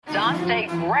Dante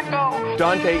Greco.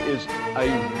 Dante is a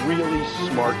really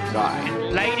smart guy.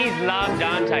 Ladies love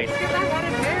Dante. Look at that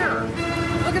head of hair.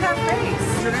 Look at that face.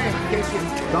 What's your name?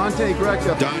 Casey. Dante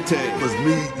Greco. Dante was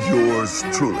me, yours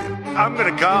truly. I'm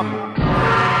gonna come.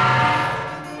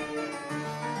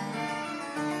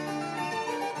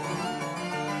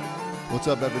 What's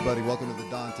up, everybody? Welcome to the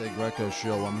Dante Greco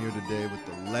Show. I'm here today with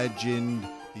the legend,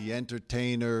 the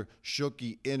entertainer,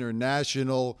 Shuki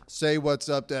International. Say what's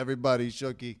up to everybody,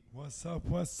 Shuki. What's up,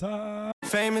 what's up?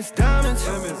 Famous diamonds,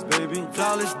 famous baby,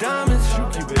 flawless diamonds,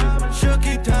 Shuki baby,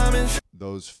 Shuki diamonds.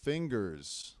 Those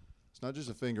fingers, it's not just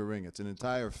a finger ring, it's an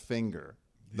entire finger.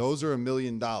 Those are $1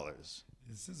 million.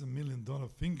 This is $1 million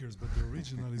fingers, but the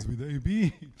original is with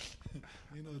AB.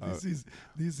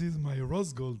 This is my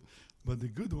rose gold, but the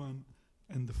good one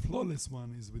and the flawless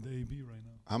one is with AB right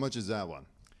now. How much is that one?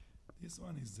 This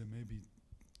one is maybe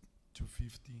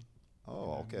 $250.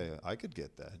 Oh, okay. I could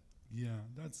get that. Yeah,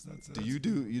 that's. Do you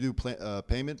do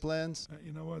payment plans?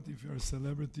 You know what? If you're a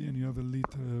celebrity and you have a lit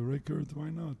record, why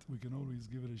not? We can always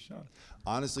give it a shot.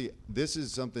 Honestly, this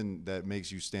is something that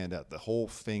makes you stand out. The whole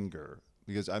finger,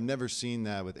 because I've never seen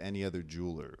that with any other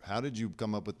jeweler. How did you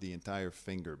come up with the entire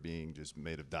finger being just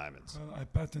made of diamonds? Well, I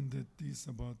patented this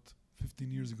about 15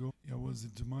 years ago. I was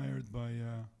admired by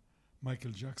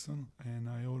Michael Jackson, and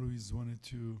I always wanted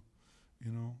to,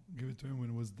 give it to him when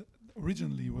it was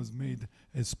originally it was made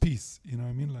as piece. You know what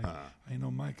I mean? Like I know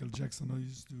Michael Jackson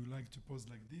used to like to pose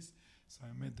like this, so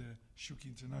I made the Shuki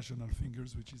International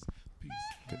fingers, which is piece,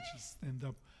 which is stand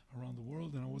up around the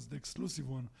world, and I was the exclusive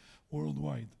one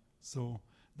worldwide. So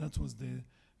that was the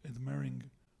admiring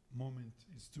moment,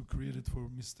 is to create it for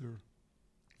Mr.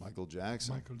 Michael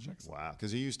Jackson. Michael Jackson. Wow,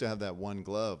 because he used to have that one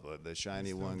glove, the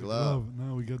shiny one glove.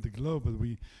 Now we got the glove, but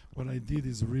what I did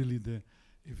is really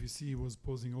if you see, he was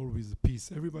posing always a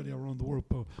piece. Everybody around the world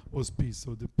was piece.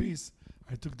 So the piece,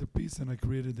 I took the piece and I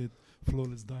created it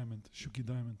flawless diamond, Shuki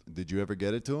diamond. Did you ever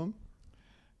get it to him?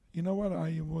 You know what?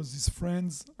 I was his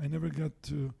friends. I never got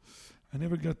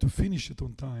to finish it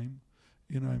on time.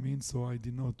 You know what I mean? So I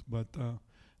did not. But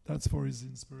that's for his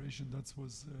inspiration. That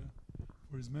was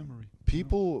for his memory.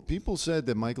 People said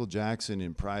that Michael Jackson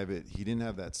in private, he didn't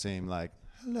have that same like,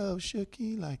 hello,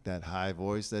 Shuki, like that high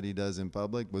voice that he does in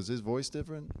public. Was his voice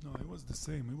different? No, it was the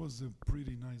same. It was a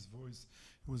pretty nice voice.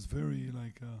 It was very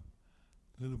like a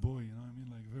little boy, you know what I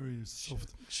mean? Like very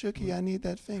soft. Shuki, I need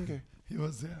that finger. He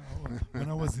was there.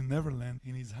 When I was in Neverland,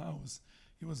 in his house,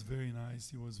 he was very nice.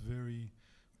 He was very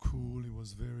cool. He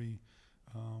was very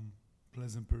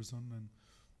pleasant person. And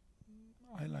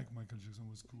I like Michael Jackson.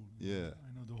 Was cool. Yeah. I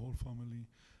know the whole family,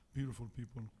 beautiful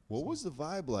people. What was the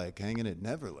vibe like hanging at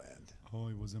Neverland? Oh,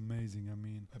 it was amazing. I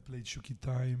mean, I played Shuki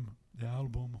Time, the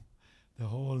album, the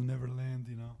whole Neverland,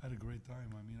 I had a great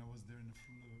time. I mean, I was there in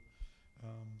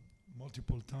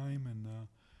multiple time, and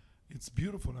it's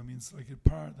beautiful. I mean, it's like a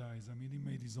paradise. I mean, he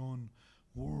made his own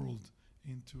world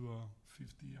into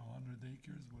 50, 100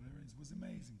 acres, whatever. It was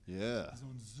amazing. Yeah. His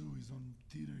own zoo, his own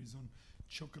theater, his own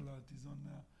chocolate, his own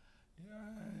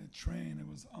train. It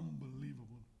was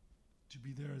unbelievable to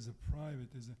be there as a private,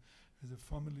 as a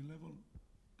family level.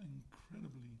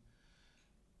 Incredibly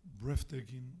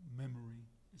breathtaking memory,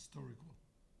 historical.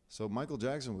 So Michael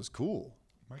Jackson was cool.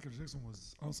 Michael Jackson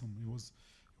was awesome. It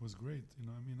was great.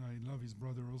 I mean, I love his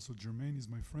brother also. Jermaine is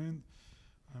my friend.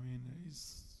 I mean,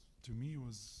 to me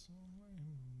was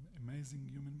amazing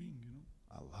human being.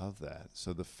 I love that.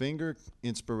 So the finger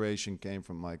inspiration came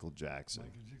from Michael Jackson.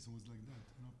 Michael Jackson was like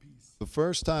that, peace. The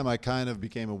first time I kind of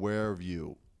became aware of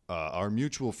you, our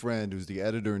mutual friend, who's the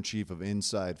editor-in-chief of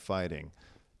Inside Fighting,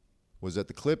 was at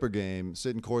the Clipper game,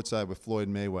 sitting courtside with Floyd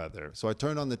Mayweather. So I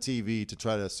turned on the TV to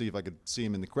try to see if I could see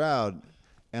him in the crowd,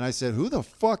 and I said, who the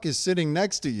fuck is sitting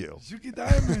next to you? Shuki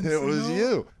Diamonds. It was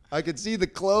you. I could see the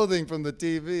clothing from the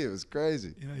TV. It was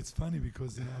crazy. It's funny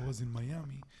because I was in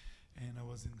Miami, and I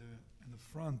was in the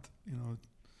front,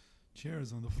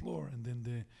 chairs on the floor, and then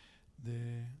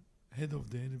the head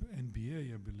of the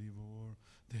NBA, I believe, or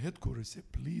the headquarters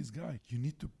said, please, guy, you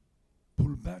need to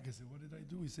pull back. I said, what did I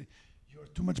do? He said, you're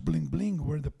too much bling bling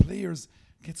where the players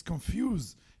gets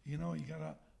confused. You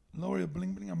gotta lower your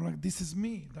bling bling. I'm like, this is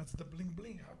me. That's the bling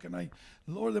bling. How can I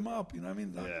lower them up? You know what I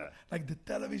mean? Like the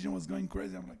television was going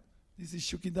crazy. I'm like, this is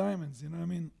Shuki Diamonds. You know what I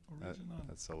mean? Original.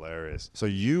 That's hilarious. So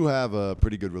you have a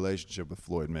pretty good relationship with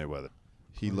Floyd Mayweather.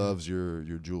 He loves your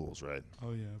jewels, right?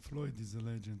 Oh yeah, Floyd is a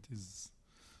legend. He's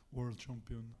world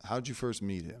champion. How'd you first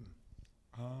meet him?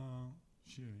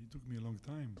 It took me a long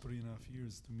time, 3.5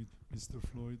 years to meet Mr.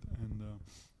 Floyd, and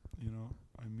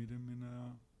I met him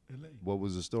in LA. What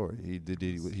was the story?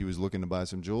 He was looking to buy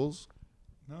some jewels?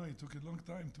 No, it took a long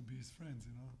time to be his friends,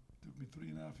 It took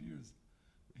me 3.5 years,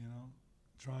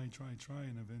 try,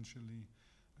 and eventually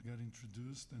I got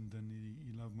introduced, and then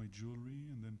he loved my jewelry,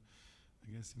 and then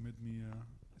I guess he made me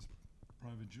his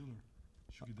private jeweler,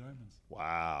 Shuki Diamonds.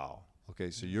 Wow.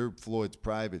 Okay, so you're Floyd's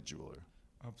private jeweler.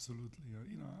 Absolutely.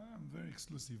 I'm very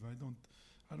exclusive. I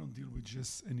don't deal with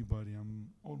just anybody. I'm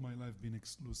all my life been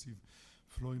exclusive.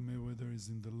 Floyd Mayweather is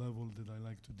in the level that I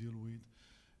like to deal with.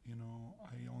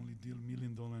 I only deal $1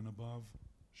 million and above,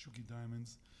 Shuki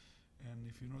Diamonds. And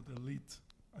if you're not elite,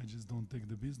 I just don't take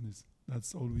the business.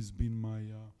 That's always been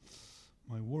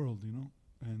my world,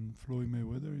 And Floyd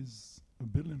Mayweather is a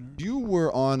billionaire. You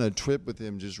were on a trip with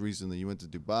him just recently. You went to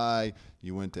Dubai.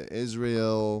 You went to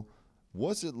Israel.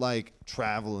 What's it like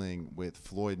traveling with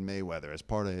Floyd Mayweather as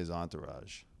part of his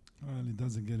entourage? Well, it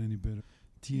doesn't get any better.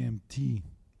 TMT,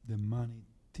 the money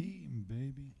team,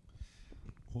 baby.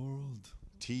 World.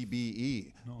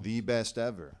 TBE, No. the best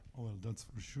ever. Oh, well, that's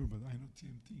for sure, but I know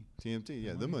TMT. TMT,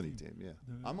 yeah, the Money money team. team, yeah.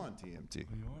 The- I'm on TMT.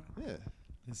 Oh, you are? Yeah.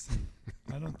 Listen,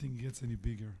 I don't think it gets any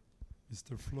bigger.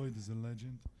 Mr. Floyd is a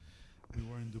legend. We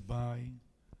were in Dubai,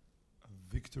 a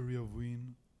victory of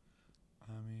win.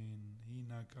 I mean, he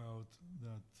knocked out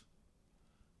that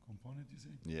component, you say?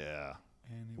 Yeah.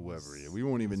 And it Whoever was, he is. We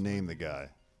won't even was name one the of guy.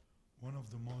 One of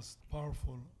the most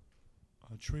powerful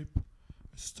trip,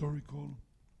 historical.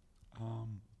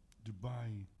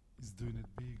 Dubai is doing it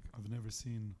big. I've never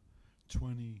seen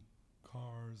 20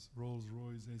 cars, Rolls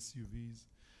Royce, SUVs,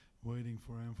 waiting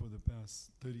for him for the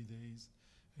past 30 days,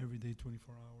 every day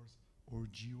 24 hours, or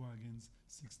G-Wagons,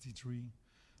 63,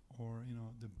 or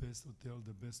the best hotel,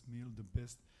 the best meal, the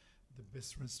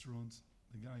best restaurants.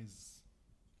 The guy is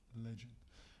a legend.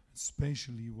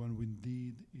 Especially when we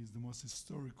did is the most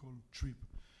historical trip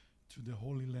to the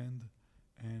Holy Land,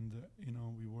 and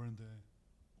we were in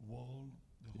the wall,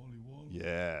 the holy wall,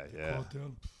 Yeah, the yeah.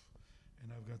 hotel,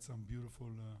 and I've got some beautiful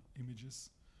images.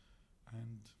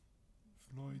 And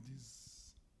Floyd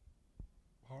is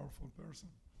powerful person,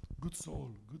 good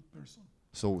soul, good person.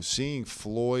 So seeing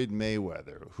Floyd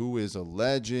Mayweather, who is a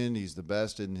legend, he's the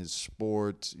best in his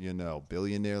sport,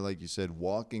 billionaire, like you said,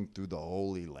 walking through the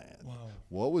Holy Land. Wow.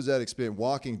 What was that experience?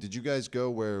 Walking, did you guys go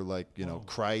where, Wow.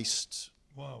 Christ?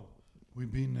 Wow.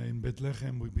 We've been in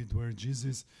Bethlehem. We've been where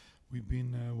Jesus. We've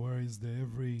been where is the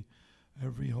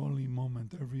every holy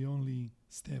moment, every holy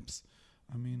steps.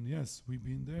 I mean, yes, we've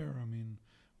been there. I mean,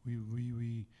 we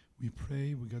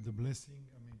pray. We got the blessing.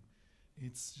 I mean,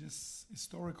 it's just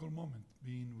historical moment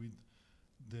being with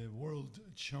the world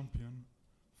champion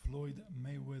Floyd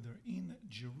Mayweather in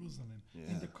Jerusalem,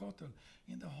 in the Kotel,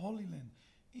 in the Holy Land,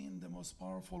 in the most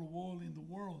powerful wall in the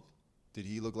world. Did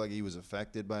he look like he was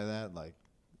affected by that?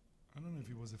 I don't know if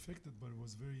he was affected, but it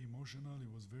was very emotional. He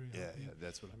was very happy. Yeah,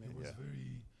 that's what I mean. It was Yeah.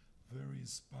 very, very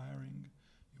inspiring.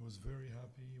 He was very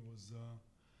happy.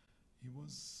 He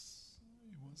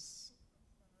was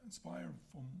inspired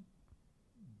from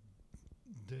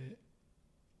the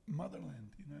motherland.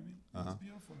 You know what I mean? It was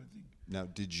beautiful, I think. Now,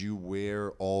 did you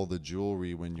wear all the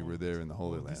jewelry when you were there in the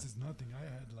Holy Land? This is nothing. I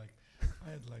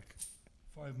had like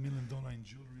 $5 million in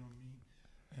jewelry on me,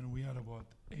 and we had about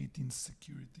 18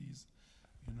 securities.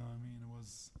 You know what I mean? It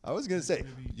was. I was gonna say,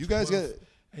 maybe you guys got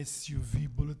 12 SUV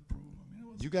bulletproof. I mean, it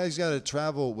was you guys got to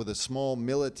travel with a small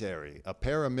military, a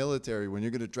paramilitary, when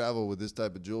you're gonna travel with this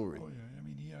type of jewelry. Oh yeah, I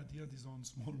mean he had his own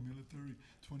small military,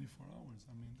 24 hours.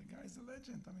 I mean the guy's a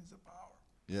legend. I mean he's a power.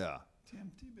 Yeah.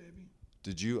 TMT baby.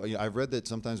 Did you? I've read that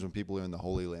sometimes when people are in the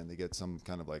Holy Land, they get some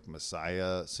kind of like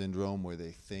Messiah syndrome, where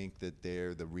they think that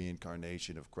they're the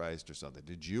reincarnation of Christ or something.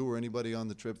 Did you or anybody on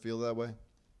the trip feel that way?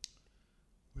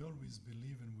 We always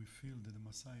believe and we feel that the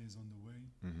Messiah is on the way.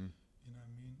 Mm-hmm. You know what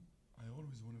I mean? I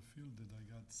always want to feel that I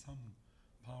got some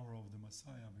power of the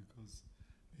Messiah because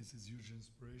it's his huge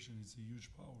inspiration. It's a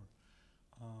huge power.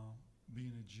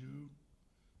 Being a Jew,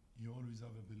 you always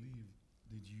have a belief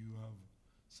that you have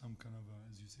some kind of,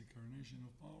 as you say, coronation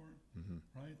of power,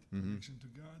 right? Connection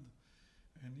to God.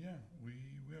 And yeah, we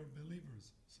are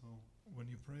believers. So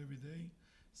when you pray every day,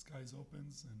 skies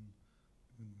opens and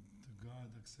the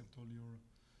God accept all your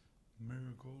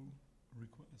miracle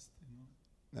request,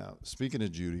 Now, speaking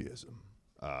of Judaism,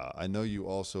 I know you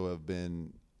also have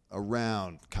been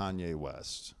around Kanye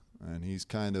West, and he's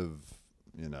kind of,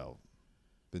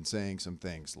 been saying some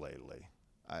things lately.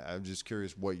 I'm just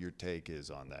curious what your take is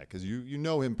on that, because you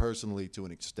know him personally to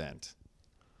an extent.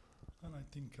 And I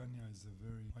think Kanye is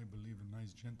I believe, a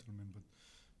nice gentleman, but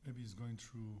maybe he's going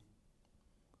through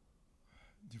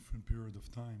different period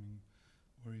of time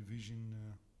where he vision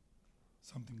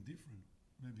something different.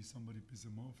 Maybe somebody pissed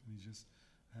him off and he just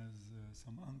has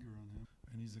some anger on him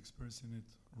and he's expressing it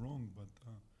wrong, but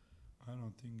I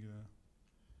don't think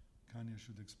Kanye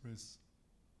should express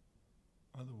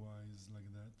otherwise is like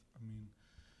that. I mean,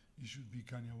 he should be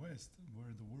Kanye West, where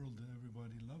the world,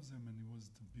 everybody loves him, and he was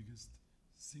the biggest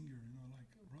singer, like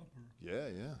a rapper. Yeah,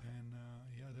 yeah. And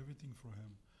he had everything for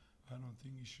him. I don't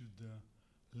think he should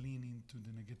lean into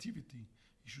the negativity.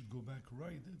 He should go back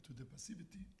right to the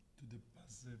passivity, to the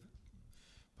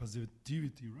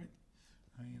positivity, right?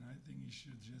 I mean, I think he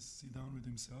should just sit down with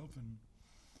himself and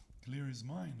clear his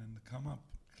mind and come up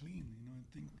clean, and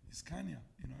think it's Kanye,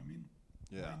 you know what I mean?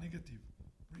 Yeah. Why negative?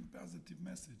 Bring positive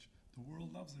message. The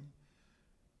world loves him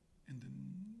in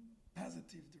the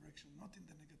positive direction, not in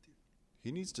the negative.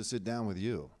 He needs to sit down with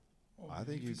you. I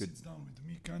think if you he could. sits down with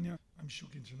me, Kanye, I'm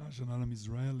Shuki International, I'm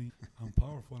Israeli, I'm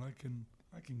powerful, I can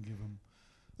give him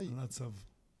lots of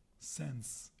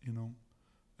sense,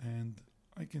 and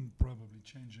I can probably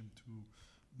change him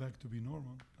back to be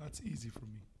normal. That's easy for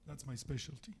me. That's my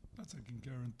specialty. That's I can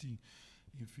guarantee.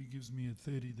 If he gives me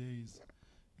 30 days,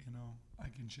 I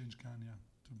can change Kanye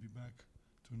to be back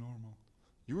to normal.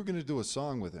 You were going to do a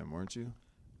song with him, weren't you?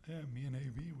 Yeah, me and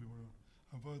AB, we were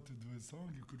about to do a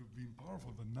song. You could have been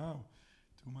powerful, but now,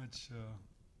 too much,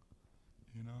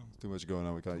 Too much going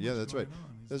on with Kanye. Yeah, that's going right.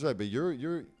 on. That's right. But you're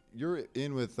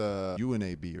in with you and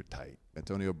AB are tight.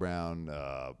 Antonio Brown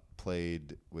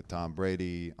played with Tom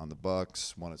Brady on the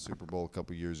Bucks, won a Super Bowl a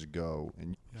couple years ago,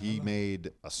 and he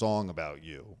made a song about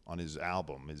you on his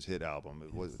album, his hit album.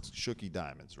 It's Shuki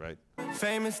Diamonds, right?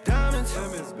 Famous diamonds,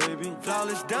 baby.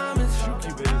 Flawless diamonds,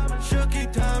 Shuki, baby.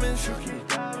 Shuki diamonds,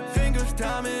 Shuki. Fingers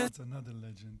diamonds. It's another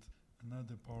legend,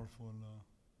 another powerful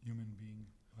human being.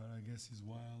 But I guess he's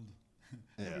wild.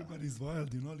 Yeah. Everybody's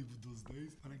wild in Hollywood those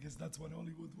days. But I guess that's what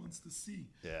Hollywood wants to see.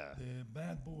 Yeah. The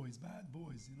bad boys, That's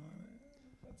what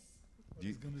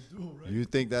he's going to do, right? You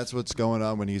think that's what's going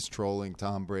on when he's trolling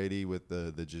Tom Brady with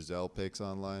the Giselle pics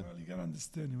online? Well, you got to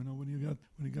understand, when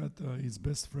you got his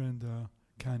best friend,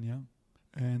 Kanye,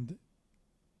 and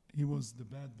he was the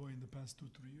bad boy in the past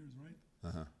 2-3 years, right?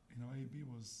 Uh-huh. AB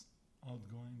was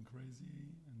outgoing,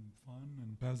 crazy, and fun,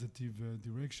 and positive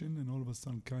direction, and all of a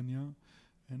sudden Kanye,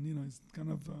 and it's kind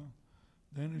of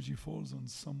the energy falls on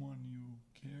someone you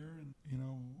care, and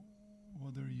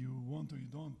whether you want or you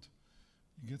don't,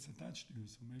 he gets attached to you.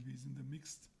 So maybe he's in the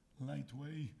mixed light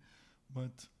way,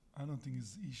 but I don't think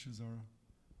his issues are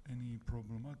any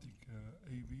problematic.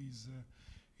 AB's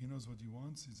he knows what he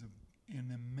wants. He's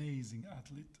an amazing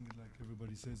athlete. Like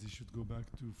everybody says, he should go back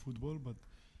to football, but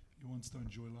he wants to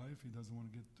enjoy life. He doesn't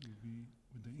want to get to be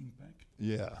with the impact.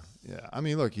 Yeah, yeah. I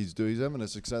mean, look, he's having a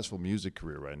successful music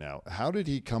career right now. How did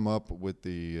he come up with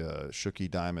the Shuki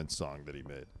Diamond song that he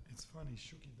made? It's funny.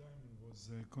 Shuki Diamond was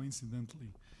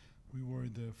coincidentally, we were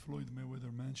at the Floyd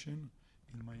Mayweather mansion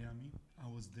in Miami. I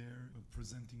was there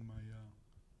presenting my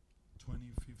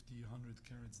 20, 50, 100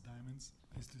 carats diamonds.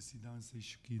 I used to sit down and say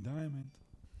Shuki Diamond,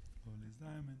 Flawless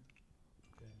Diamond,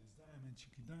 Careless Diamond,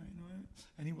 Shuki Diamond,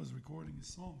 and he was recording his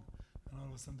song. And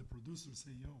all of a sudden the producer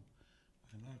say, yo,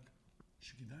 I like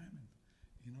Shuki Diamond.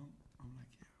 I'm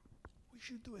like, yeah, we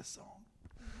should do a song.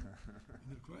 And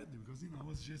they're quiet because, I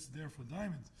was just there for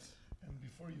diamonds. And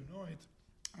before you know it,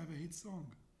 I have a hit song.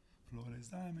 Flawless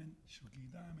Diamond, Shuki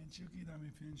Diamond, Shuki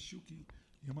Diamond. If you're in Shuki,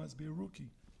 you must be a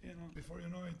rookie. Before you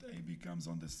know it, AB comes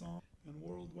on the song and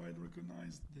worldwide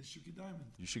recognized the Shuki Diamond.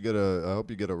 You should I hope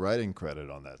you get a writing credit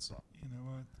on that song. You know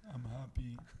what? I'm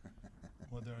happy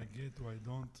whether I get or I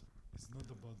don't. It's not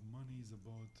about money, it's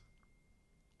about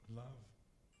love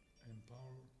and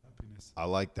power, happiness. I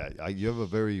like that. You have a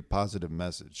very positive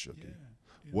message, Shuki.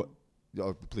 Yeah. What?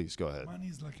 Oh, please go ahead. Money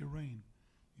is like a rain.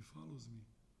 It follows me.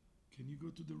 Can you go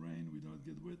to the rain without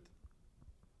get wet?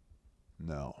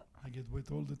 No. I get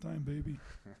wet all the time, baby.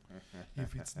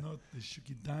 If it's not the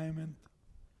Shuki Diamond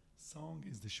song,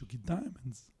 it's the Shuki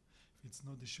Diamonds. If it's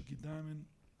not the Shuki Diamond,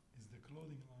 it's the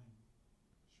clothing line.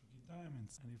 Shuki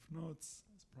Diamonds. And if not,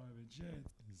 it's private jet,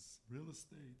 it's real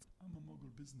estate. I'm a mogul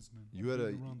businessman. You had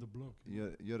around the block.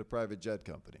 You had a private jet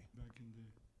company. Back in the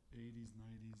 80s,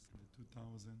 90s, the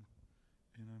 2000.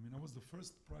 And I was the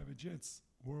first private jets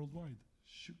worldwide.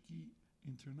 Shuki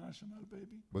International,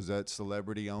 baby. Was that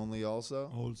celebrity only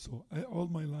also? Also, all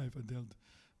my life I dealt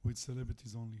with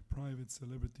celebrities only. Private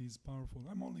celebrities, powerful.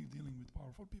 I'm only dealing with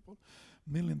powerful people.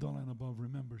 $1 million and above.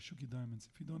 Remember, Shuki Diamonds.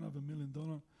 If you don't have $1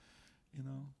 million,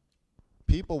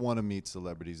 People want to meet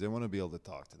celebrities. They want to be able to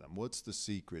talk to them. What's the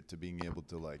secret to being able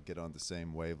to get on the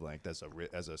same wavelength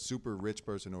as a super rich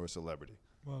person or a celebrity?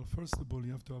 Well, first of all,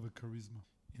 you have to have a charisma.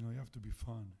 You have to be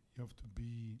fun. You have to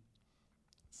be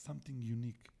something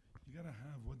unique. You gotta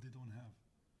have what they don't have,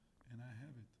 and I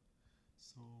have it.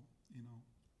 So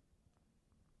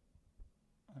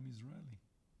I'm Israeli.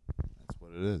 That's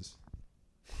what it is.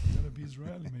 Gotta be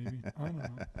Israeli, maybe. I don't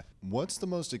know. What's the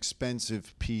most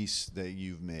expensive piece that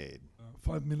you've made?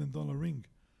 $5 million ring.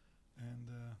 And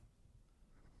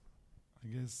I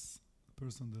guess the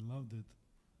person that loved it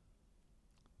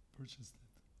purchased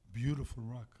it. Beautiful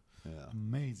rock. Yeah.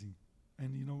 Amazing.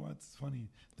 And you know what's funny?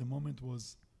 The moment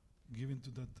was given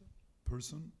to that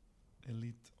person,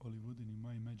 elite Hollywood, and you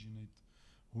might imagine it,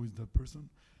 who is that person.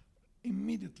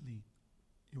 Immediately,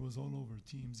 it was all over.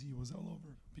 TMZ was all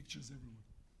over. Pictures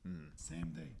everywhere.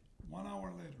 Same day. 1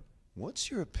 hour later.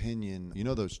 What's your opinion? You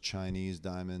know those Chinese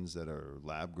diamonds that are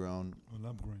lab grown? Oh,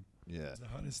 lab grown. Yeah. It's the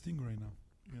hottest thing right now.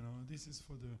 You know, this is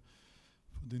for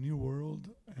the new world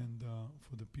and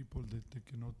for the people that they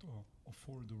cannot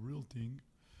afford the real thing.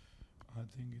 I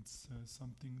think it's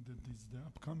something that is the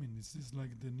upcoming. This is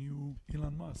like the new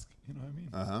Elon Musk. You know what I mean?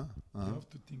 You have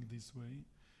to think this way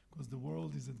because the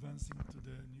world is advancing to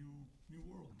the new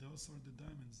world. Those are the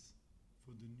diamonds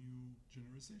for the new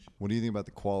generation. What do you think about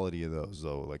the quality of those,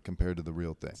 though, like compared to the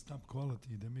real thing? It's top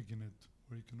quality. They're making it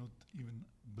where you cannot even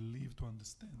believe to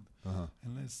understand.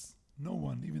 Unless no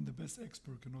one, even the best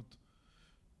expert, cannot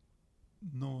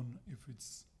know if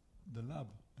it's the lab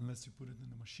unless you put it in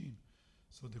the machine.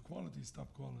 So the quality is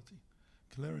top quality.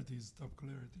 Clarity is top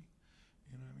clarity.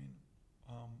 You know what I mean?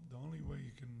 The only way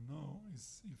you can know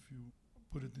is if you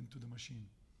put it into the machine.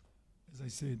 As I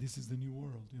say, this is the new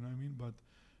world, you know what I mean? But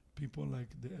people like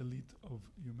the elite of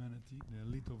humanity, the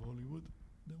elite of Hollywood,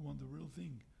 they want the real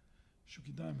thing.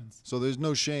 Shuki diamonds. So there's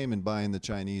no shame in buying the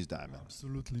Chinese diamond.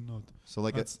 Absolutely not. So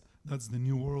like that's the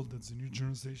new world, that's the new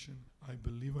generation. I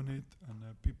believe in it,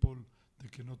 and people, they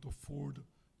cannot afford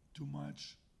too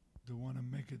much. They want to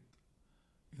make it,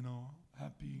 you know,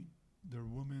 happy. Their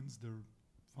women's, their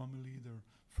family, their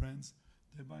friends,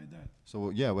 they buy that.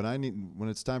 So yeah, when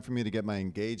it's time for me to get my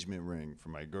engagement ring for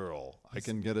my girl, I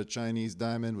can get a Chinese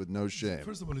diamond with no shame.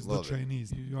 First of all, it's Love not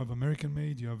Chinese. You have American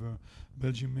made, you have a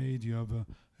Belgian made, you have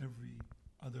every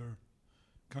other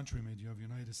country made. You have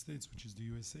United States, which is the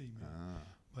USA made.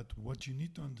 But what you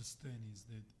need to understand is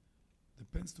that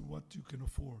depends to what you can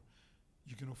afford.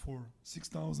 You can afford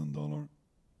 $6,000,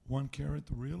 1 carat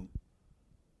real,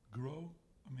 real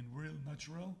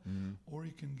natural, or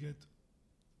you can get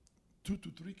 2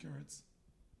 to 3 carats,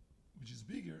 which is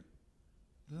bigger,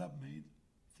 lab made,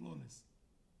 flawless.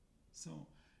 So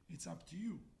it's up to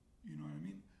you. You know what I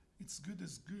mean? It's good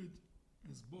as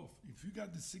both. If you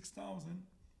got the 6,000,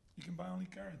 you can buy only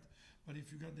carat. But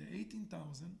if you got the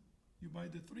 18,000, you buy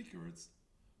the 3 carats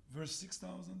versus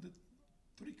 6,000, the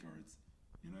 3 carats.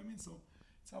 You know what I mean? So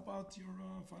it's about your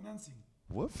financing.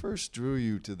 What first drew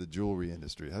you to the jewelry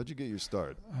industry? How'd you get your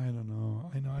start? I don't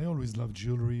know. I always loved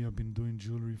jewelry. I've been doing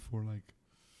jewelry for I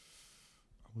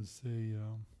would say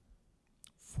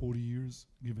 40 years,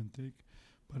 give and take.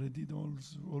 But I did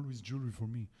always jewelry for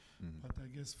me. But I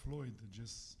guess Floyd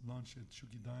just launched it,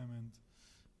 Shuki Diamond,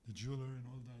 the jeweler and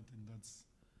all that, and that's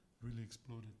really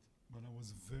exploded. But I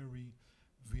was very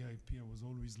VIP. I was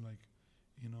always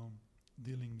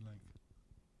dealing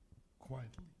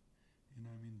quietly. You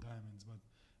know what I mean? Diamonds. But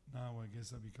now I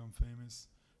guess I become famous,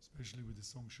 especially with the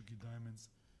song Shuki Diamonds.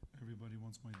 Everybody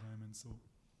wants my diamonds, so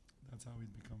that's how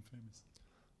it become famous.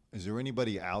 Is there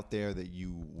anybody out there that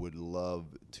you would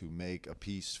love to make a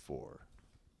piece for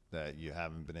that you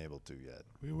haven't been able to yet?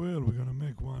 We will. We're going to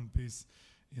make one piece,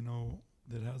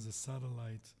 that has a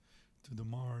satellite to the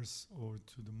Mars or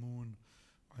to the moon.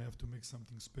 I have to make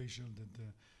something special that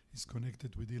is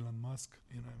connected with Elon Musk.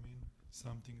 You know what I mean?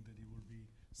 Something that he will be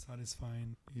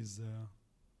satisfying his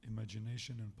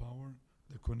imagination and power,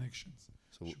 the connections.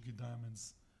 So Shuki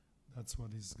Diamonds, that's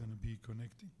what is going to be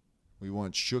connecting. We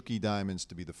want Shuki Diamonds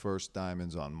to be the first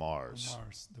diamonds on Mars. On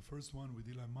Mars. The first one with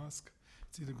Elon Musk.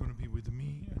 It's either going to be with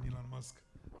me and Elon Musk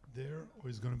there, or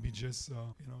it's going to be just,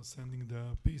 sending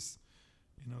the piece,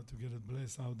 to get it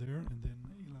blessed out there, and then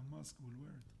Elon Musk will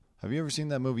wear it. Have you ever seen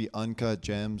that movie Uncut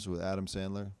Gems with Adam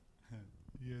Sandler?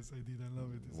 Yes, I did. I love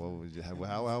it.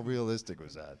 How realistic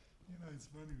was that? It's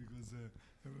funny because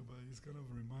everybody is kind of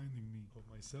reminding me of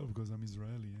myself because I'm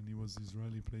Israeli and he was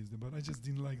Israeli plays there. But I just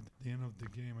didn't like the end of the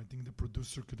game. I think the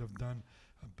producer could have done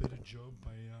a better job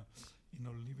by,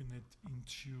 leaving it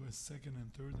into a second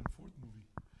and third and fourth movie.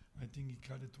 I think he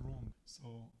cut it wrong.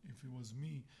 So if it was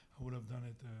me, I would have done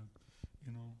it,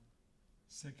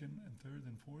 second and third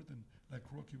and fourth and like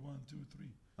Rocky 1, 2, 3.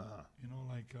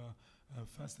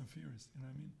 Fast and Furious. You know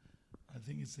what I mean? I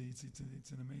think it's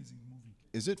an amazing movie.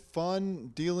 Is it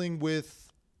fun dealing with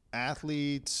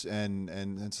athletes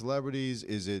and celebrities?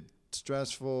 Is it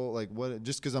stressful?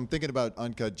 Just because I'm thinking about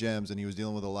Uncut Gems and he was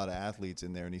dealing with a lot of athletes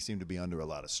in there and he seemed to be under a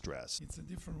lot of stress. It's a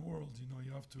different world.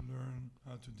 You have to learn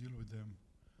how to deal with them.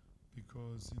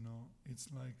 because it's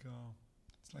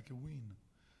like a wind.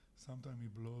 Sometimes he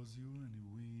blows you and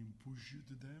we push you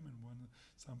to them, and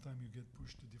sometimes you get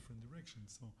pushed to different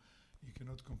directions. So you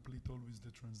cannot complete always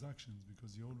the transactions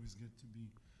because you always get to be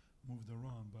moved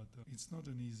around. But it's not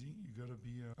an easy. You gotta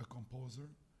be a composer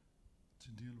to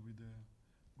deal with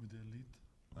the elite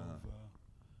of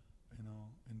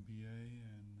NBA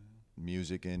and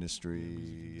music industry,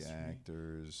 music industry.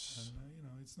 actors.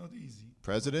 And it's not easy.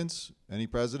 Presidents? Any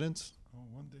presidents? Oh,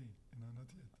 one day, not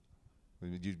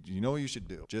yet. You know what you should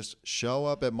do? Just show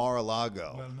up at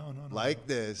Mar-a-Lago Well, no. like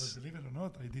this. But believe it or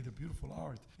not, I did a beautiful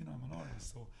art. I'm an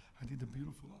artist, so I did a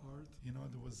beautiful art.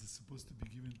 That was supposed to be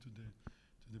given to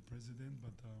the president,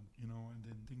 but and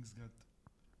then things got,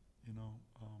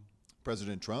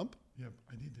 President Trump? Yep,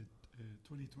 I did it.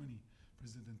 2020,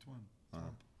 President Trump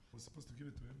was supposed to give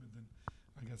it to him, and then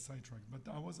I got sidetracked. But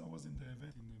I was in the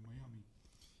event in Miami,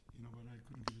 but I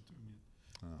couldn't give it to him yet.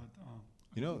 But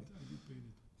I did paint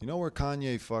it. You know where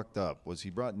Kanye fucked up was he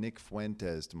brought Nick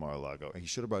Fuentes to Mar-a-Lago. He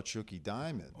should have brought Shuki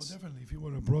Diamonds. Oh, definitely. If he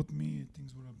would have brought me,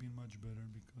 things would have been much better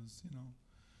because,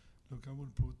 look, I will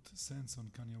put sense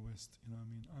on Kanye West.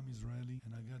 I'm Israeli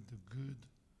and I got the good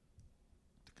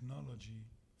technology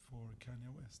for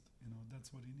Kanye West.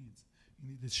 That's what he needs. He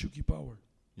needs the Shuki power.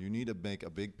 You need to make a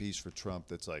big piece for Trump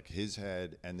that's like his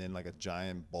head and then like a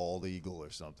giant bald eagle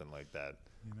or something like that.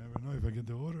 You never know if I get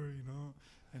the order,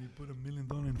 and he put $1 million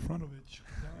in front of it,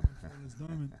 Shuki Diamond, flawless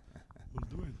diamond,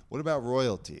 we'll do it. What about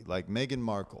royalty, like Meghan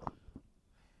Markle?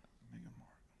 Meghan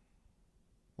Markle.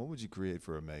 What would you create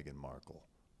for a Meghan Markle?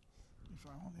 If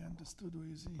I only understood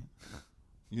who is he.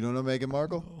 You don't know Meghan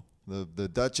Markle? No. The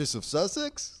Duchess of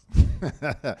Sussex?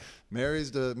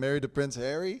 married to Prince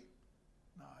Harry?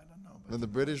 No, I don't know. But In the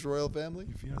British royal family?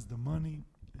 if he has the money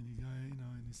and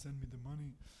and he send me the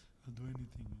money, I'll do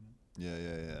anything.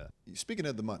 Yeah. Speaking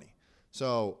of the money,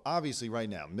 so obviously right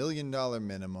now, $1 million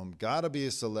minimum, gotta be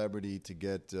a celebrity to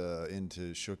get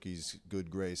into Shuki's good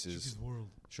graces.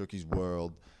 Shuki's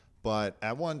world. But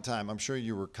at one time, I'm sure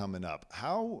you were coming up.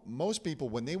 How most people,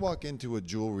 when they walk into a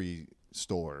jewelry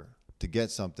store to get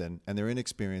something and they're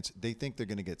inexperienced, they think they're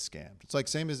going to get scammed. It's like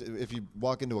same as if you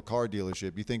walk into a car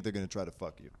dealership, you think they're going to try to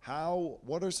fuck you.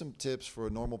 What are some tips for a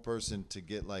normal person to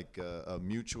get like a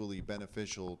mutually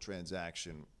beneficial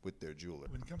transaction with their jeweler?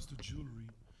 When it comes to jewelry,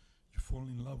 you fall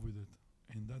in love with it.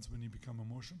 And that's when you become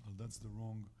emotional. That's the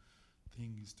wrong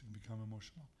thing, is to become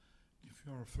emotional. If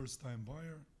you're a first-time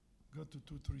buyer, go to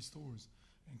 2-3 stores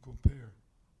and compare.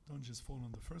 Don't just fall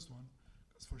on the first one,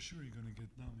 because for sure you're gonna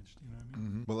get damaged. You know what I mean?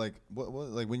 Mm-hmm.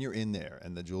 But like when you're in there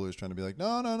and the jeweler's trying to be like,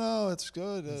 no, it's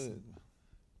good. Listen,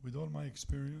 with all my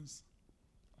experience,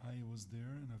 I was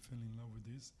there and I fell in love with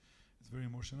this. It's very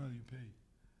emotional. You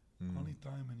pay. Only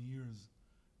time and years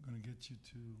gonna get you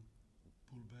to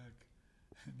pull back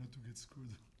and not to get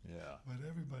screwed. Yeah. But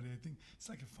everybody, I think it's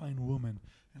like a fine woman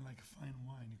and like a fine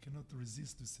wine. You cannot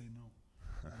resist to say no.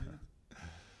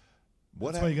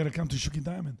 That's why you got to come to Shuki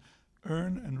Diamond.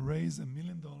 Earn and raise $1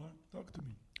 million. Talk to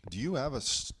me. Do you have a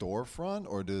storefront,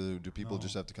 or do people No.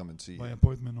 just have to come and see By you?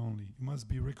 appointment only. You must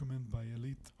be recommended by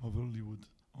elite of Hollywood.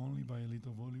 Only by elite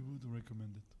of Hollywood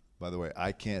recommended. By the way,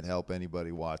 I can't help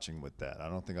anybody watching with that. I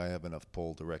don't think I have enough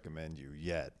pull to recommend you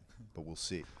yet, but we'll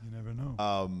see. You never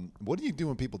know. What do you do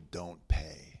when people don't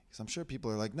pay? Because I'm sure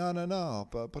people are like, no,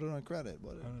 but put it on credit. I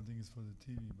don't think it's for the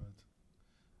TV, but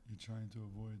you're trying to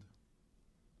avoid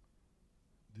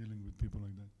dealing with people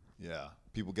like that. Yeah,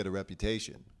 people get a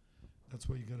reputation. That's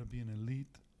why you got to be an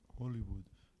elite Hollywood.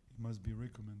 You must be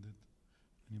recommended,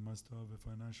 and you must have a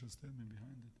financial statement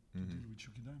behind it to deal with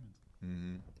Shuki Diamond.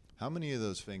 Mm-hmm. How many of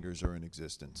those fingers are in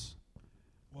existence?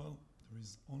 Well, there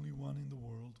is only one in the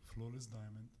world, flawless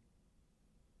diamond,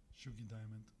 Shuki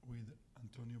Diamond with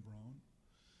Antonio Brown.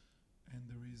 And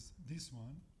there is this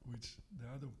one, which the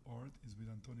other part is with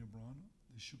Antonio Brown,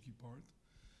 the Shuki part.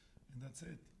 And that's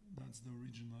it. That's the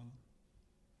original.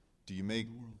 Do you make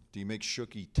the world.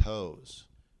 Shuki toes?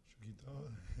 Shuki toe.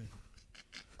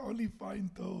 Only fine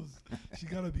toes. She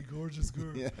gotta be gorgeous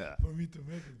girl Yeah. for me to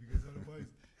make it, because otherwise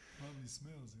it probably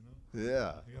smells,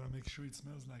 Yeah, I gotta make sure it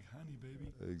smells like honey,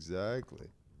 baby. exactly.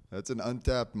 That's an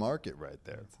untapped market right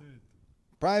there. That's it.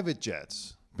 Private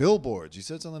jets, billboards. You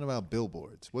said something about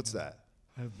billboards. What's that?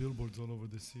 I have billboards all over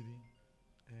the city,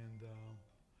 and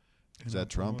Is I that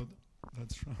Trump? promote-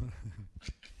 That's Trump.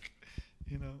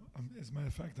 As a matter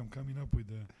of fact, I'm coming up with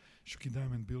the Shuki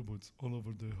Diamond billboards all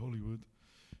over the Hollywood.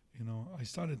 I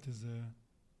started as a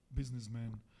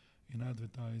businessman in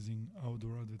advertising,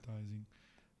 outdoor advertising.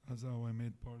 That's how I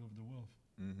made part of the wealth.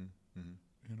 Mm-hmm.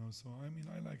 Mm-hmm. So I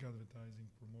like advertising,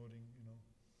 promoting.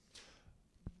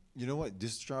 You know what?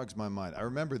 This jogs my mind. I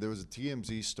remember there was a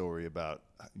TMZ story about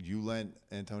you lent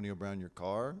Antonio Brown your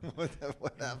car. What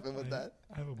happened with that?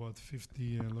 I have about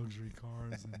 50 luxury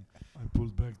cars, and I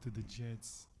pulled back to the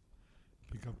Jets,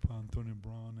 pick up Antonio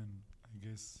Brown, and I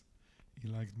guess he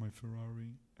liked my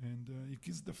Ferrari, and he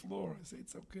kissed the floor. I say,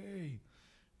 it's okay,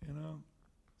 you know.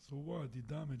 So what? The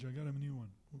damage, I got him a new one.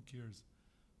 Who cares?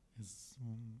 It's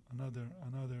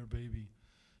another baby,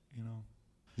 you know.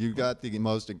 You got the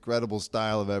most incredible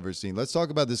style I've ever seen. Let's talk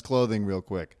about this clothing real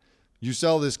quick. You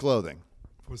sell this clothing.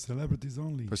 For celebrities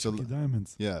only, For Shuki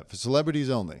diamonds. Yeah, for celebrities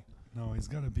only. No, it's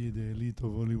got to be the elite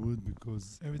of Hollywood,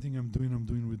 because everything I'm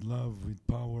doing with love, with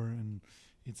power, and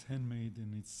it's handmade,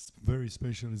 and it's very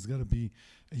special. It's got to be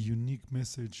a unique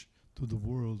message to the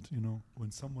world, you know.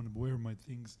 When someone wear my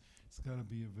things, it's got to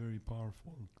be a very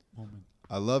powerful moment.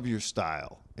 I love your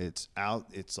style. It's out.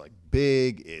 It's like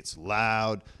big. It's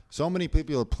loud. So many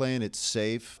people are playing it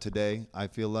safe today, I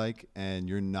feel like, and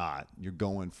you're not. You're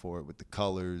going for it with the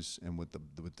colors and with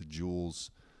the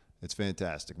jewels. It's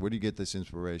fantastic. Where do you get this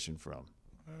inspiration from?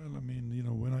 Well, I mean, you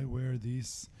know, when I wear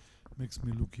this, makes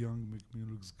me look young, makes me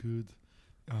looks good.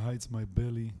 It hides my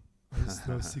belly. I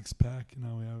still have six-pack.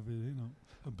 Now I have, you know,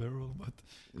 a barrel, but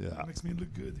Yeah. it makes me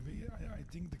look good. I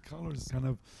think the colors kind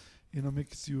of, you know,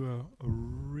 makes you a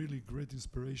really great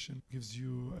inspiration, gives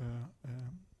you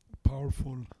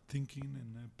powerful thinking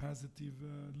and a positive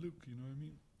look, you know what I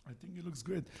mean? I think it looks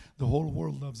great. The whole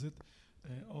world loves it.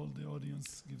 All the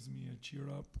audience gives me a cheer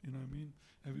up, you know what I mean?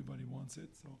 Everybody wants it.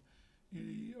 So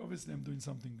obviously I'm doing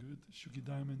something good. Shuki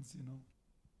Diamonds, you know.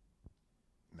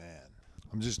 Man,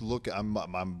 I'm just looking.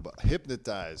 I'm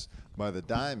hypnotized by the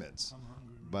diamonds, I'm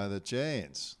hungry. by the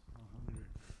chains. I'm hungry.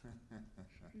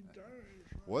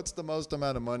 What's the most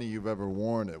amount of money you've ever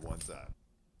worn at one time?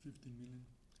 15 million.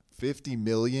 50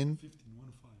 million? 15,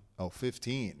 1 5. Oh,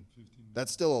 15. 15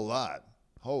 That's still a lot.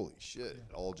 Holy shit.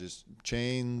 All just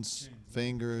chains,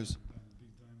 fingers.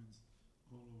 Big diamonds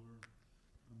all over.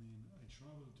 I mean, I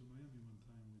traveled to Miami one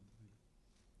time with like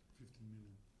 15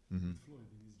 million. With Floyd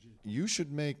in his jet. You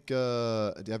should make,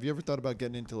 have you ever thought about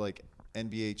getting into like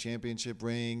NBA championship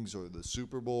rings or the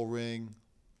Super Bowl ring?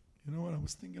 You know what? I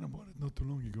was thinking about it not too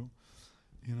long ago.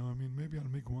 You know, I mean, maybe I'll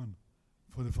make one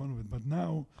for the fun of it. But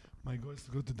now, my goal is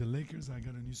to go to the Lakers. I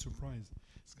got a new surprise.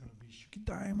 It's going to be Shuki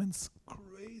Diamonds,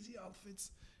 crazy outfits,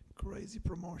 crazy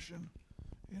promotion.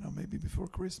 You know, maybe before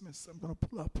Christmas, I'm going to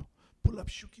pull up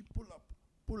Shuki, pull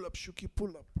up Shuki, pull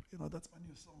up. You know, that's my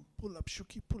new song. Pull up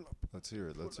Shuki, pull up. Let's hear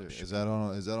it. Let's hear it. Is that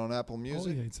on Apple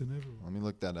Music? Oh, yeah, it's in everywhere. Let me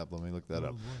look that up.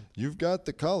 Worldwide. You've got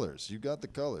the colors. You got the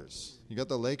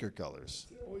Laker colors.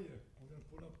 Oh, yeah. I'm going to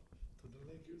pull up to the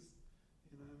Lakers.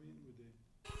 You know what I mean? With the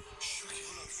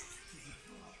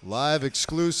Live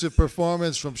exclusive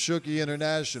performance from Shuki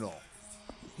International.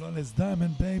 Flawless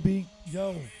Diamond, baby.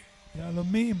 Yo,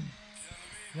 Yalomim.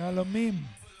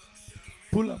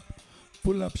 Pull up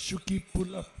Shuki,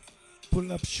 pull up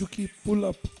Shuki,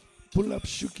 pull up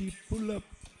Shuki, pull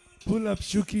up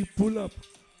Shuki,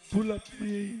 pull up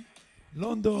me.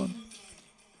 London,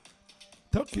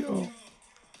 Tokyo,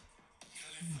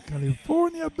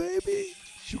 California, baby.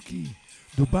 Shuki,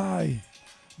 Dubai,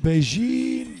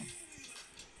 Beijing.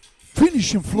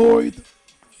 Finishing Floyd.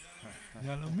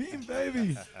 Yalomim,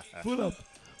 baby. Pull up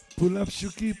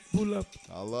Shuki, pull up.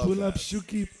 I love Pull that. up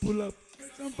Shuki, pull up.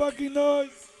 Make some fucking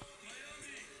noise.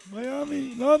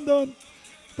 Miami, London,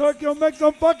 Tokyo, make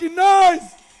some fucking noise.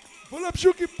 Pull up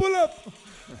Shuki, pull up.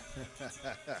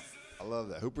 I love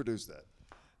that. Who produced that?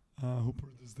 Who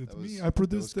produced it? That Me. was- I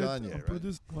produced that it. was Kanye, I right?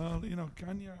 produced. Well, you know,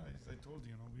 Kanye, as I told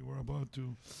you, we were about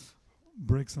to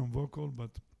break some vocal,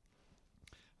 but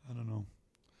I don't know.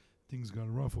 Things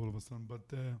got rough all of a sudden. But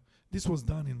this was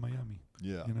done in Miami.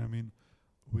 Yeah. You know what I mean?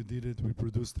 We did it. We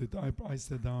produced it. I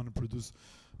sat down and produced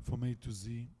from A to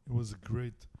Z. It was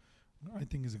I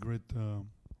think it's a great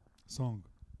song.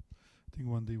 I think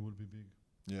one day will be big.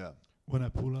 Yeah. When I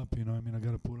pull up, you know, I mean, I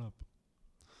got to pull up.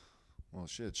 Well,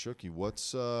 shit, Shuki.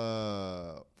 What's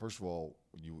first of all,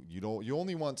 you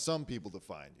only want some people to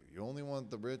find you. You only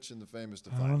want the rich and the famous to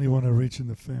I find only you. want the rich and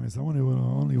the famous. I only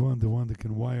want the one that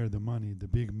can wire the money, the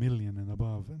big million and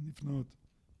above. And if not,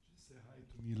 just say hi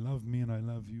to me, love me, and I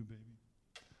love you, baby.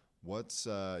 What's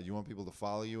you want people to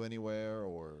follow you anywhere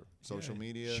or social Yeah,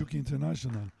 media? Shuki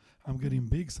International. I'm getting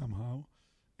big somehow.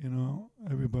 You know,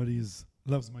 everybody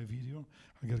loves my video.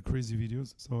 I got crazy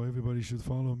videos, so everybody should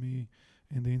follow me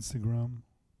in the Instagram.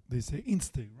 They say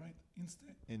Insta, right?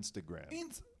 Instagram.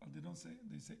 Oh, they don't say.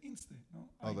 They say Insta. No.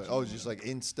 Oh, it's just like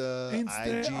Insta,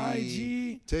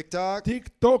 IG, TikTok.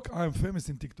 TikTok. I'm famous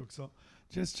in TikTok, so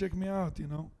just check me out. You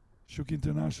know, Shuki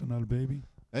International, baby.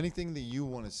 Anything that you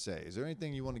want to say? Is there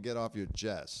anything you want to get off your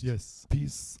chest? Yes.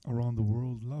 Peace around the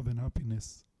world, love and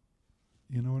happiness.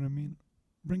 You know what I mean?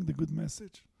 Bring the good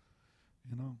message.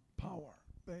 You know, power,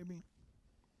 baby.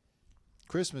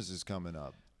 Christmas is coming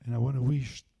up. And I want to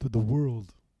wish to the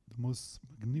world the most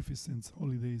magnificent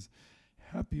holidays,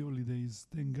 happy holidays.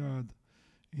 Thank God,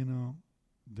 you know,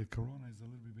 the corona is a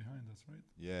little bit behind us, right?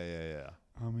 Yeah.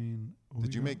 I mean,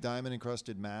 Did you make diamond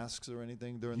encrusted masks or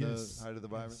anything during the height of the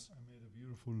virus? Yes, I made a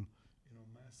beautiful,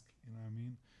 mask, you know what I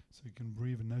mean? So you can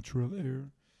breathe natural air.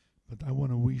 But I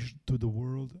want to wish to the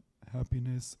world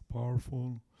happiness,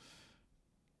 powerful,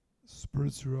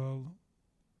 spiritual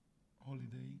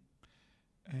holiday.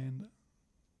 And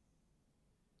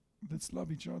let's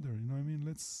love each other, you know what I mean?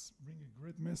 Let's bring a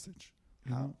great message.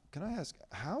 You know? Can I ask,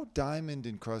 how diamond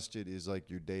encrusted is like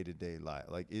your day-to-day life?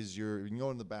 Like, you can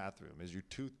go in the bathroom, is your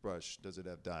toothbrush, does it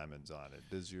have diamonds on it?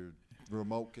 Does your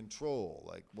remote control,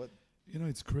 like what? You know,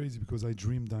 it's crazy because I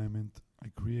dream diamond, I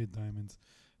create diamonds.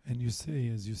 And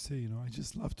as you say, I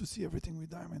just love to see everything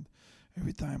with diamond.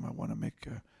 Every time I want to make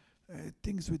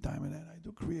things with diamond, and I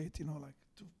do create, like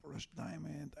toothbrush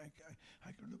diamond.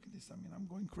 I can look at this, I'm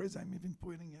going crazy. I'm even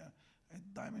putting a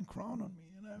diamond crown on me,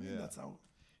 you know what I mean? That's how,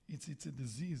 it's a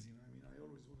disease, you know what I mean? I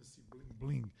always want to see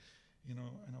bling, and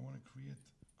I want to create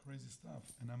crazy stuff.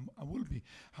 And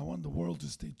I want the world to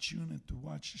stay tuned and to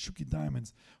watch Shuki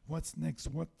Diamonds. What's next?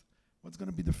 What's going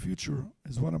to be the future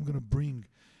is what I'm going to bring.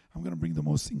 I'm going to bring the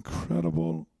most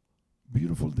incredible,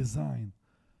 beautiful design.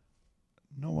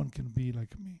 No one can be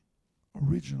like me.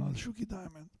 Original Shuki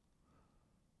Diamond.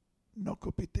 No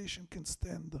competition can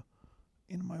stand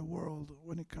in my world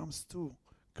when it comes to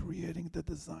creating the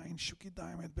design Shuki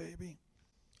Diamond, baby.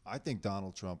 I think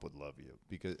Donald Trump would love you,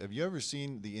 because have you ever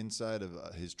seen the inside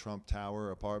of his Trump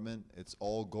Tower apartment? It's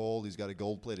all gold. He's got a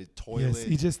gold-plated toilet. Yes,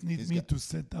 he just needs me to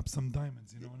set up some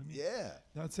diamonds, you know what I mean? Yeah.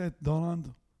 That's it,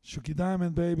 Donald. Shuki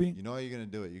Diamond, baby. You know how you're going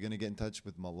to do it? You're going to get in touch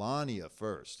with Melania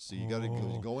first. So you got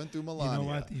to go in through Melania. You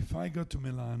know what? If I go to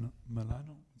Milano,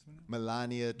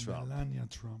 Melania Trump. Melania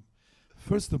Trump.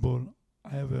 First of all, I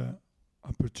have an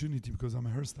opportunity because I'm a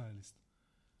hairstylist.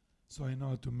 So I know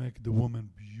how to make the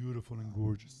woman beautiful and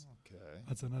gorgeous. Okay.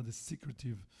 That's another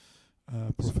secretive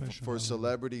profession. For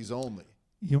celebrities only.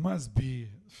 You must be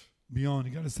beyond.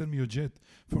 You got to send me your jet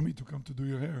for me to come to do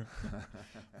your hair.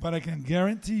 But I can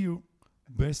guarantee you,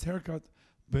 best haircut,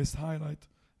 best highlight,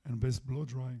 and best blow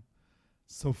dry.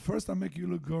 So first I make you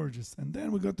look gorgeous, and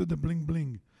then we go to the bling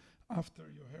bling. After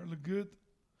your hair look good,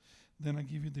 then I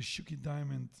give you the Shuki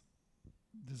Diamond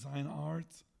design art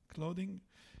clothing,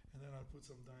 and then I'll put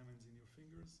some diamonds in your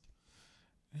fingers.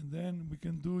 And then we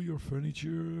can do your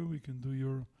furniture, we can do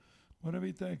your whatever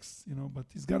it takes, but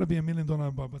it's got to be $1 million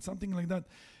above. But something like that,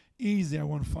 easy, I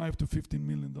want $5 to $15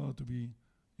 million to be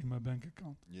in my bank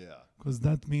account. Yeah. Because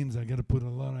that means I got to put a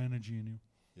lot of energy in you.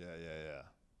 Yeah.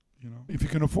 If you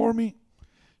can afford me,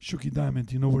 Shuki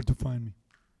Diamond, you know where to find me.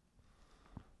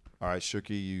 All right,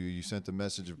 Shuki, you sent a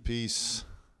message of peace.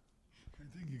 I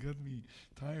think you got me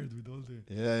tired with all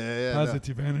the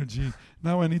positive energy.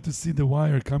 Now I need to see the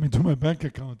wire coming to my bank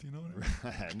account, you know what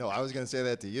I mean? No, I was going to say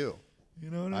that to you. You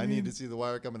know what I mean? I need to see the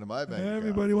wire coming to my bank account.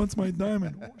 Everybody wants my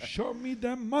diamond. Show me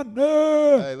the money.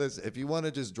 Hey, listen, if you want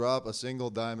to just drop a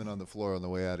single diamond on the floor on the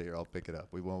way out of here, I'll pick it up.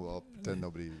 I'll pretend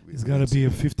nobody... It's got to be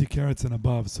a 50 carats and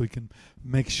above so you can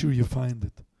make sure you find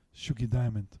it. Shuki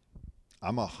Diamond.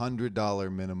 I'm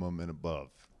 $100 minimum and above.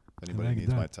 If anybody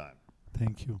needs my time.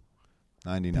 Thank you.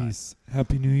 99. Peace.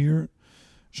 Happy New Year.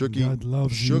 Shuki, God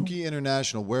loves you. Shuki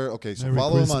International. So Merry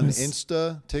follow Christmas. him on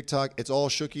Insta, TikTok. It's all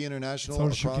Shuki International.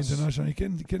 It's all Shuki International. You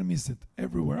can't miss it.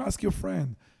 Everywhere. Ask your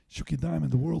friend. Shuki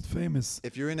Diamond, the world famous.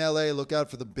 If you're in LA, look out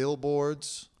for the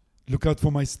billboards. Look out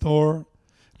for my store.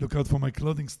 Look out for my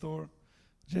clothing store.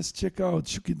 Just check out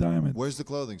Shuki Diamond. Where's the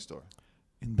clothing store?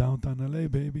 In downtown LA,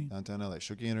 baby. Downtown LA.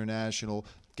 Shuki International.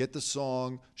 Get the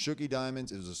song. Shuki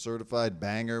Diamonds is a certified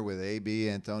banger with AB,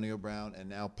 Antonio Brown. And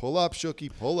now pull up, Shuki.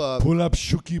 Pull up. Pull up,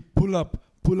 Shuki. Pull up.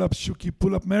 Pull up, Shuki.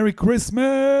 Pull up. Merry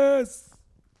Christmas.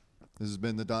 This has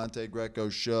been the Dante Greco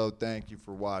Show. Thank you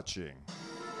for watching.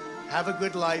 Have a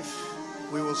good life.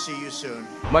 We will see you soon.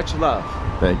 Much love.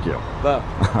 Thank you. Love.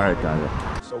 All right,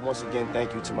 Dante. So once again,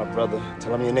 thank you to my brother.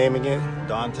 Tell him your name again.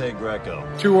 Dante Greco.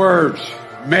 2 words.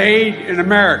 Made in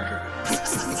America.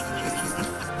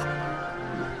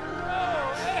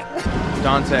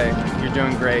 Dante, you're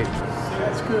doing great.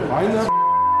 That's good. I never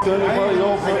done anybody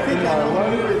over in my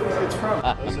life. It's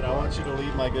from. Listen, I want you to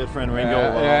leave my good friend Ringo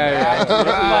alone.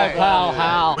 My pal,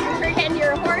 Hal. Pretend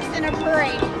you're a horse in a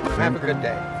parade. Have a good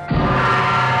day.